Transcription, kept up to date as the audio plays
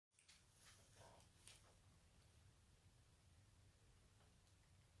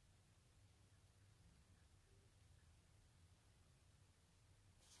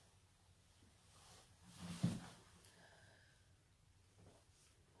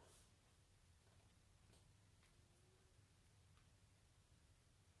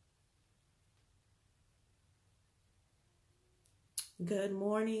Good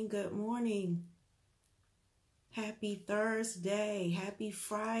morning. Good morning. Happy Thursday. Happy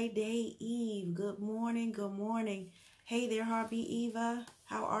Friday Eve. Good morning. Good morning. Hey there, Heartbeat Eva.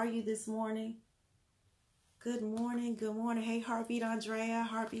 How are you this morning? Good morning. Good morning. Hey, Heartbeat Andrea.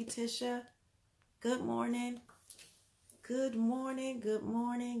 Heartbeat Tisha. Good morning. Good morning. Good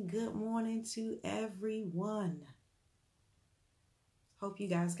morning. Good morning to everyone. Hope you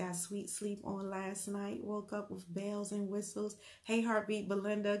guys got sweet sleep on last night. Woke up with bells and whistles. Hey, Heartbeat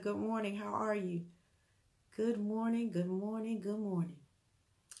Belinda. Good morning. How are you? Good morning, good morning, good morning.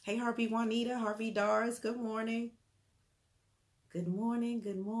 Hey, Harvey Juanita, Harvey Doris, good morning. Good morning,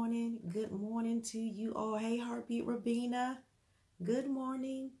 good morning, good morning to you all. Hey, Heartbeat Rabina, good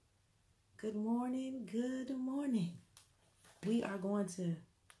morning, good morning, good morning. We are going to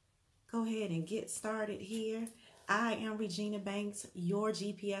go ahead and get started here. I am Regina Banks, your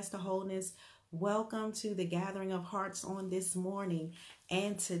GPS to wholeness. Welcome to the Gathering of Hearts on this morning.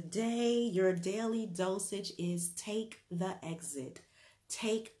 And today, your daily dosage is Take the Exit.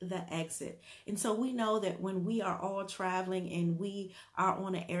 Take the exit. And so we know that when we are all traveling and we are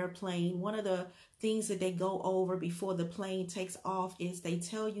on an airplane, one of the things that they go over before the plane takes off is they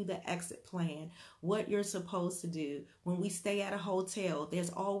tell you the exit plan, what you're supposed to do. When we stay at a hotel,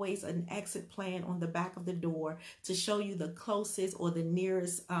 there's always an exit plan on the back of the door to show you the closest or the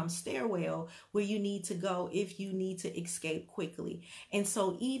nearest stairwell where you need to go if you need to escape quickly. And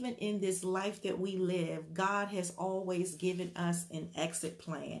so even in this life that we live, God has always given us an exit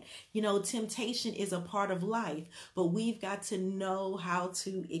plan. You know, temptation is a part of life, but we've got to know how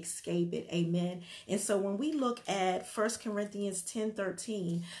to escape it. Amen. And so when we look at 1 Corinthians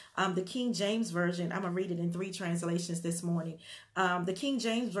 10:13, the King James Version, I'm going to read it in 3 translations this morning. The King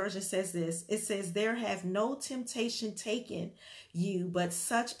James Version says this. It says, "There hath no temptation taken you, but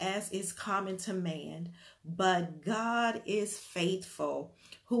such as is common to man. But God is faithful,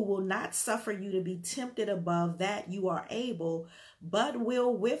 who will not suffer you to be tempted above that you are able, but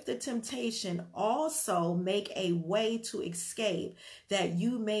will with the temptation also make a way to escape, that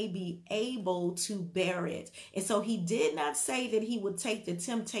you may be able to bear it." And so he did not say that he would take the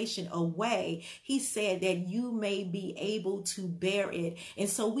temptation away. He said that you may be able to bear it. And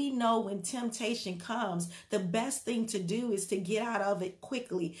so we know when temptation comes, the best thing to do is to get out of it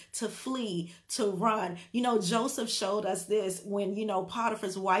quickly, to flee, to run. You know, Joseph showed us this when,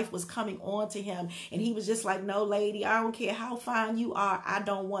 Potiphar's wife was coming on to him, and he was just like, "No, lady, I don't care how fine you are. I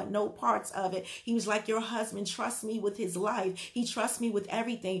don't want no parts of it." He was like, "Your husband trusts me with his life. He trusts me with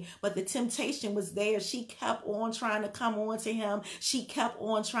everything." But the temptation was there. She kept on trying to come on to him. She kept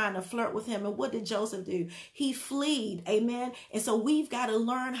on trying to flirt with him. And what did Joseph do? He fled. Amen. And so we've got to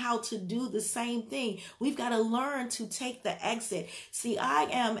learn how to do the same thing. We've got to learn to take the exit. See, I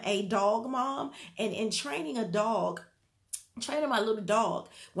am a dog mom, and in training a dog, training my little dog,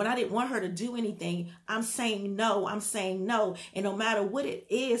 when I didn't want her to do anything, I'm saying no. I'm saying no. And no matter what it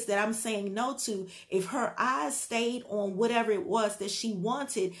is that I'm saying no to, if her eyes stayed on whatever it was that she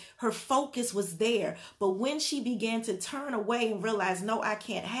wanted, her focus was there. But when she began to turn away and realize, no, I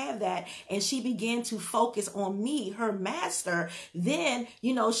can't have that, and she began to focus on me, her master, then,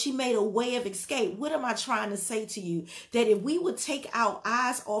 she made a way of escape. What am I trying to say to you? That if we would take our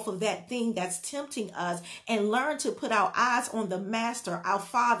eyes off of that thing that's tempting us and learn to put our eyes on the master, our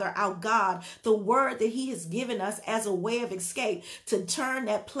Father, our God, the word that he has given us as a way of escape, to turn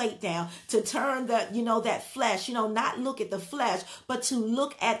that plate down, to turn that, that flesh, not look at the flesh, but to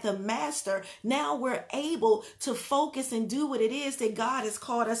look at the master. Now we're able to focus and do what it is that God has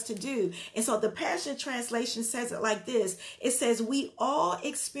called us to do. And so the Passion Translation says it like this. It says, "We all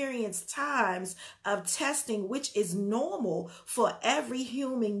experience times of testing, which is normal for every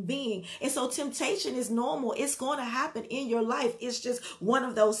human being." And so temptation is normal. It's going to happen in your life. It's just one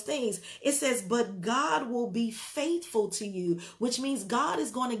of those things. It says, "But God will be faithful to you," which means God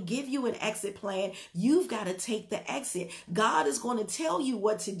is going to give you an exit plan. You've got to take the exit. God is going to tell you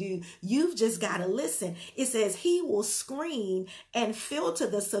what to do. You've just got to listen. It says, "He will screen and filter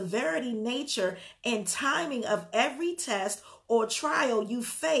the severity, nature, and timing of every test or trial you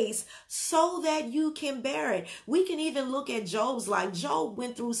face so that you can bear it." We can even look at Job's life. Job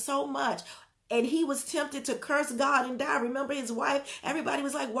went through so much, and he was tempted to curse God and die. Remember his wife? Everybody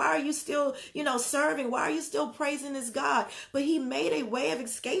was like, "Why are you still, serving? Why are you still praising this God?" But he made a way of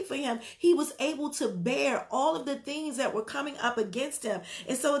escape for him. He was able to bear all of the things that were coming up against him.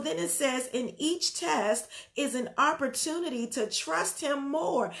 And so then it says, "In each test is an opportunity to trust him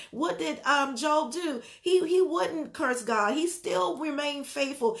more." What did Job do? He wouldn't curse God. He still remained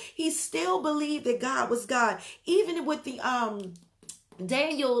faithful. He still believed that God was God. Even with the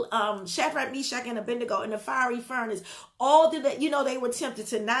Daniel, Shadrach, Meshach, and Abednego in the fiery furnace, all the, they were tempted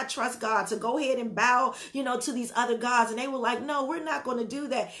to not trust God, to go ahead and bow, to these other gods. And they were like, no, we're not going to do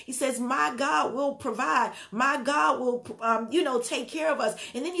that. He says, my God will provide. My God will, take care of us.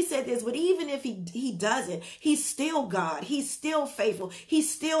 And then he said this, but even if he doesn't, he's still God. He's still faithful.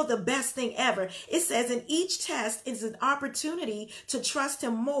 He's still the best thing ever. It says in each test is an opportunity to trust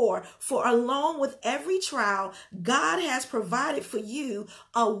him more, for along with every trial, God has provided for you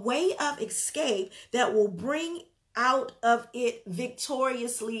a way of escape that will bring out of it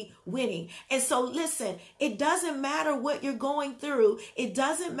victoriously winning. And so listen, it doesn't matter what you're going through. It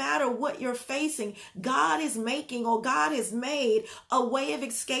doesn't matter what you're facing. God is making, or God has made, a way of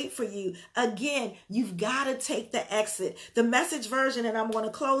escape for you. Again, you've got to take the exit. The Message version, and I'm going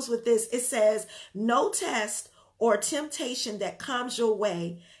to close with this. It says, no test or temptation that comes your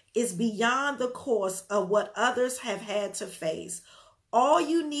way is beyond the course of what others have had to face. All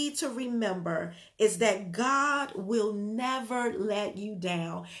you need to remember is that God will never let you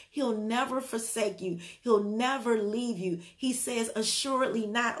down. He'll never forsake you. He'll never leave you. He says, assuredly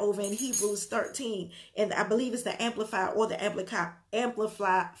not, over in Hebrews 13. And I believe it's the Amplified or the Amplified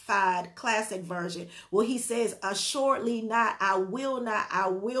Classic version, where he says, assuredly not, I will not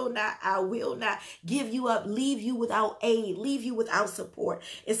give you up, leave you without aid, leave you without support.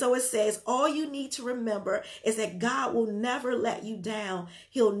 And so it says, all you need to remember is that God will never let you down.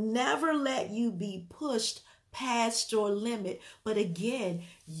 He'll never let you be pushed past your limit. But again,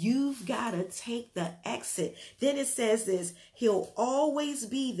 you've got to take the exit. Then it says this, he'll always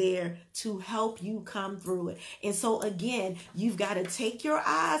be there to help you come through it. And so again, you've got to take your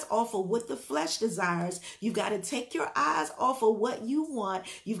eyes off of what the flesh desires. You've got to take your eyes off of what you want.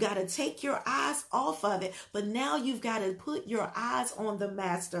 You've got to take your eyes off of it. But now you've got to put your eyes on the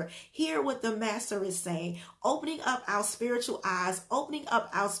master. Hear what the master is saying, opening up our spiritual eyes, opening up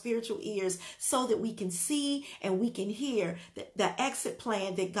our spiritual ears so that we can see and we can hear the exit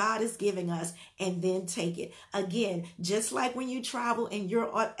plan that God is giving us, and then take it. Again, just like when you travel and you're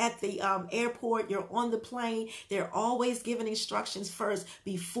at the airport, you're on the plane, they're always giving instructions first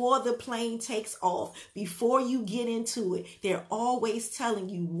before the plane takes off, before you get into it. They're always telling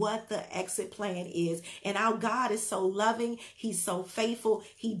you what the exit plan is. And our God is so loving. He's so faithful.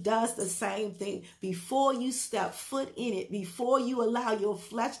 He does the same thing. Before you step foot in it, before you allow your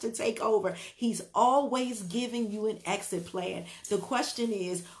flesh to take over, he's always giving you an exit plan. The question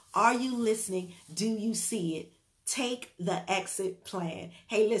is, are you listening? Do you see it? Take the exit plan.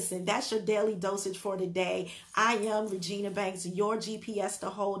 Hey, listen, that's your daily dosage for today. I am Regina Banks, your GPS to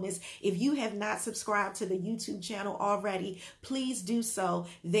wholeness. If you have not subscribed to the YouTube channel already, please do so.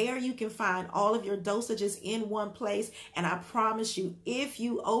 There you can find all of your dosages in one place. And I promise you, if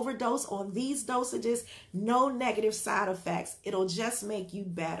you overdose on these dosages, no negative side effects. It'll just make you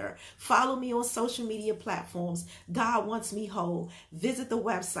better. Follow me on social media platforms. God Wants Me Whole. Visit the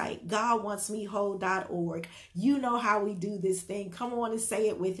website, godwantsmewhole.org. You know how we do this thing. Come on and say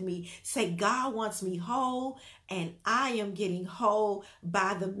it with me. Say, God wants me whole, and I am getting whole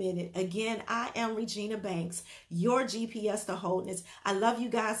by the minute. Again, I am Regina Banks, your GPS to wholeness. I love you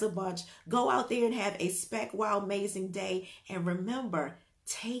guys a bunch. Go out there and have a speck-wild amazing day. And remember,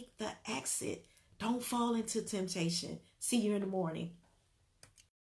 take the exit. Don't fall into temptation. See you in the morning.